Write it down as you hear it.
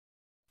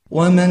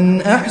ومن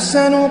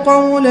أحسن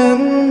قولا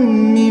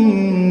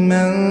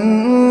ممن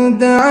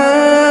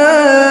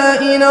دعا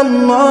إلى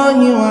الله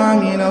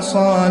وعمل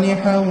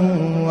صالحا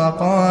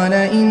وقال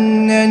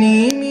إنني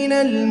من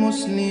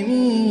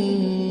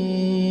المسلمين.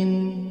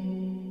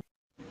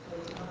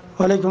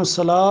 ওয়ালাইকুম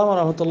আসসালাম ওয়া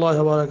রাহমাতুল্লাহি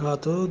ওয়া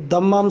বারাকাতুহু।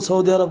 দাম্মাম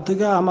সৌদি আরব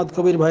থেকে আহমদ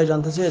কবির ভাই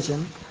জানতে চেয়েছেন,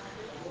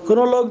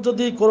 কোনো লোক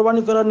যদি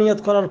কোরবানি করার নিয়ত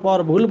করার পর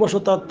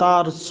ভুলবশত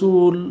তার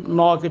চুল,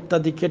 নখ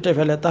ইত্যাদি কেটে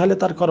ফেলে তাহলে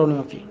তার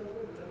করণীয় কি?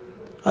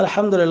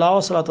 আলহামদুলিল্লাহ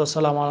ওয়াসসালাতু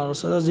ওয়াসসালামু আলা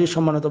রাসূলিল্লাহ। জি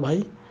সম্মানিত ভাই,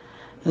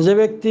 যে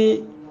ব্যক্তি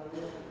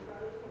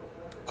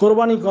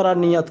কোরবানি করার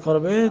নিয়ত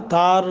করবে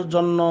তার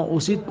জন্য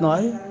উচিত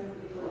নয়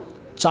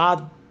চাঁদ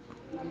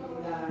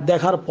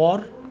দেখার পর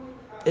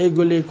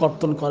এইগুলি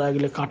কর্তন করা,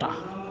 এগুলি কাটা।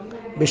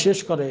 বিশেষ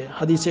করে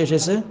হাদিসে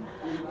এসেছে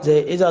যে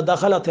ইজা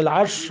দাখালাতিল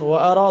আরশ ওয়া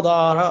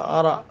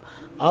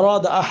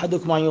আরাদা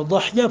আহাদুকুম আন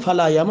ইউদহিয়া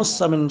ফালা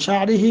ইয়ামাসসা মিন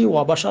শা'রিহি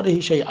ওয়া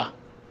বাশারিহি শাইআ।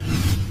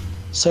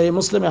 সেই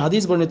মুসলিমে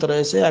হাদিস বর্ণিত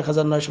রয়েছে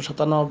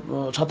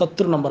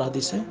 1977 নম্বর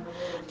হাদিসে,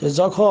 যে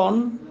যখন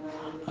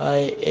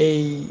এই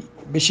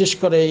বিশেষ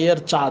করে এর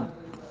চাঁদ,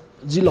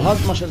 জিলহজ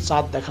মাসের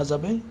চাঁদ দেখা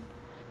যাবে,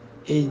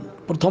 এই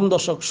প্রথম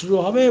দশক শুরু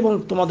হবে এবং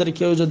তোমাদের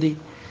কেউ যদি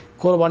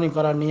কোরবানি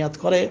করার নিয়ত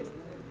করে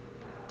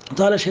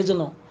তাহলে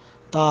সেজন্য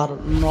তার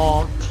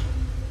নখ,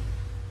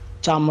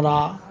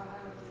 চামড়া,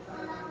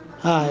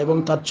 এবং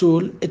তার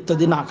চুল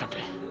ইত্যাদি না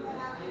কাটে।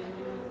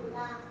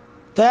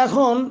 তা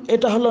এখন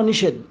এটা হলো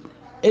নিষেধ।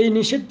 এই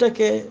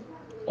নিষেধটাকে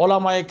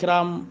ওলামায়ে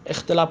কেরাম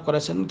ইখতিলাফ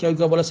করেছেন। কেউ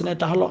কেউ বলেছেন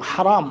এটা হলো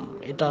হারাম,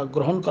 এটা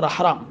গ্রহণ করা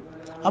হারাম,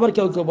 আবার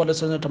কেউ কেউ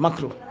বলেছেন এটা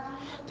মাকরুহ।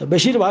 তো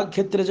বেশিরভাগ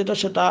ক্ষেত্রে যেটা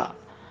সেটা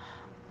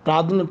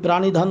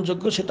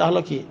প্রাণিধানযোগ্য সেটা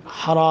হলো কি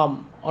হারাম,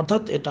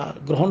 অর্থাৎ এটা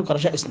গ্রহণ করা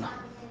জায়েজ না।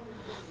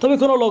 তবে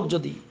কোনো লোক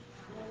যদি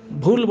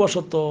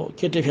ভুলবশত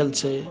কেটে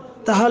ফেলছে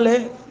তাহলে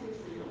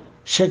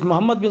শেখ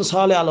মোহাম্মদ বিন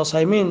সালেহ আল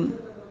হোসাইন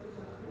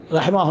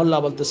রাহিমাহুল্লাহ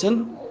বলতেছেন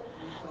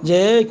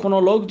যে কোনো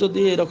লোক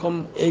যদি এরকম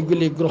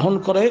এইগুলি গ্রহণ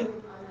করে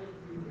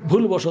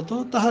ভুলবশত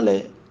তাহলে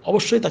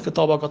অবশ্যই তাকে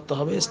তওবা করতে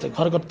হবে,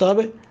 ইস্তেগফার করতে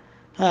হবে।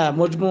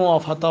 মজমুআ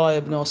ফাতাওয়া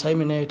ইবনে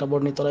হোসাইমিনে এটা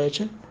বর্ণিত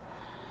রয়েছে।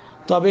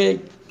 তবে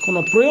কোনো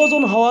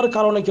প্রয়োজন হওয়ার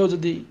কারণে কেউ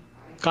যদি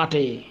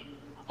কাটে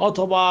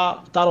অথবা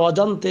তার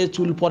অজান্তে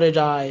চুল পড়ে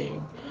যায়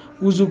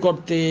উজু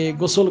করতে,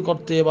 গোসল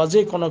করতে বা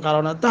যে কোনো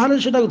কারণে, তাহলে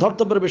সেটা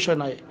ধর্তব্যের বিষয়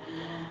নয়।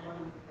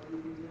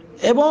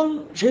 এবং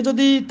সে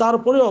যদি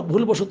তারপরেও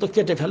ভুলবশত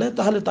কেটে ফেলে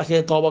তাহলে তাকে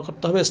তওবা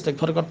করতে হবে,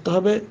 ইস্তেগফার করতে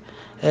হবে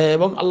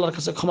এবং আল্লাহর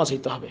কাছে ক্ষমা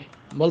চাইতে হবে।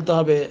 বলতে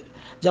হবে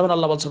যেমন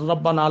আল্লাহ বলছেন,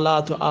 রব্বানা লা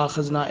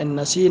তুআখিযনা ইন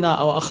নাসিনা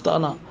আও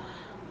আখতানা।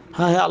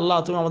 হ্যাঁ আল্লাহ,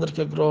 তুমি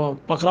আমাদেরকে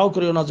পাকড়াও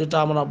করিও না যেটা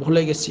আমরা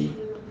ভুলে গেছি,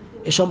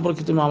 এ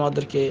সম্পর্কে তুমি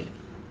আমাদেরকে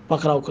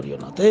পাকড়াও করিও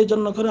না। তো এই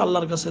জন্য করে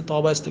আল্লাহর কাছে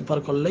তওবা ইস্তেগফার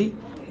করলেই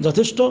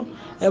যথেষ্ট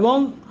এবং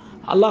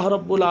আল্লাহ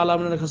রাব্বুল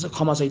আলামিনের কাছে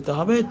ক্ষমা চাইতে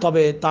হবে।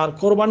 তবে তার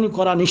কোরবানি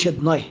করা নিষেধ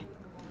নয়,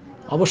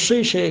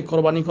 অবশ্যই সে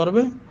কোরবানি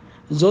করবে।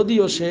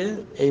 যদিও সে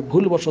এই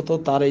ভুলবশত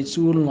তার এই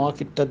চুল, নখ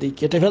ইত্যাদি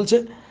কেটে ফেলছে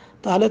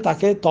তাহলে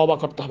তাকে তওবা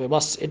করতে হবে,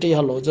 বাস এটাই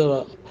হলো যে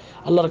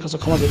আল্লাহর কাছে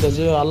ক্ষমা চাইতে হবে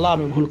যে আল্লাহ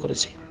আমি ভুল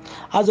করেছি।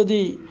 আর যদি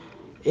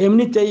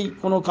এমনিতেই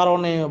কোনো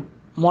কারণে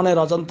মনের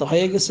অজান্তে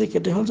হয়ে গেছে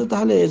কেটে ফেলছে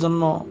তাহলে এই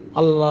জন্য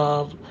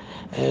আল্লাহর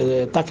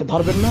তাকে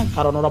ধরবেন না,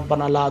 কারণ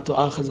রব্বানা লা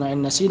তুআখিযনা ইন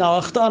নাসিনা আও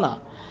আখতানা।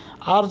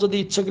 আর যদি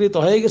ইচ্ছাকৃত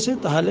হয়ে গেছে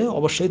তাহলে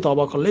অবশ্যই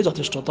তওবা করলেই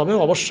যথেষ্ট। তবে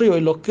অবশ্যই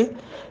ওই লোককে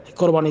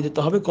কোরবানি দিতে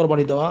হবে,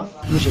 কোরবানি দেওয়া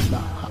নিষেধ না।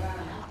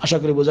 আশা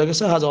করি বোঝা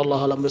গেছে। হাজা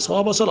আল্লাহু আ'লাম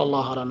বিসওয়াব।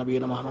 সাল্লাল্লাহু আলা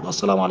নবিয়িনা মুহাম্মদ।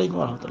 আসসালামু আলাইকুম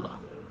ওয়া রাহমাতুল্লাহ।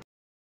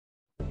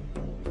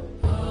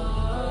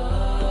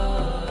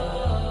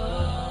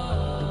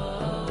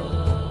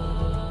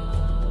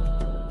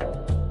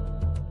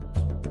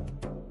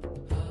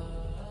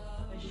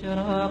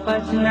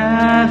 أشرقت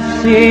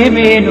نفسي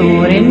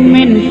بنور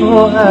من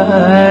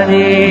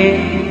فؤادي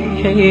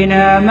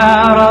حينما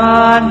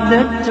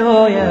رددت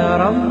يا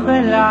رب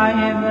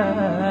العباد.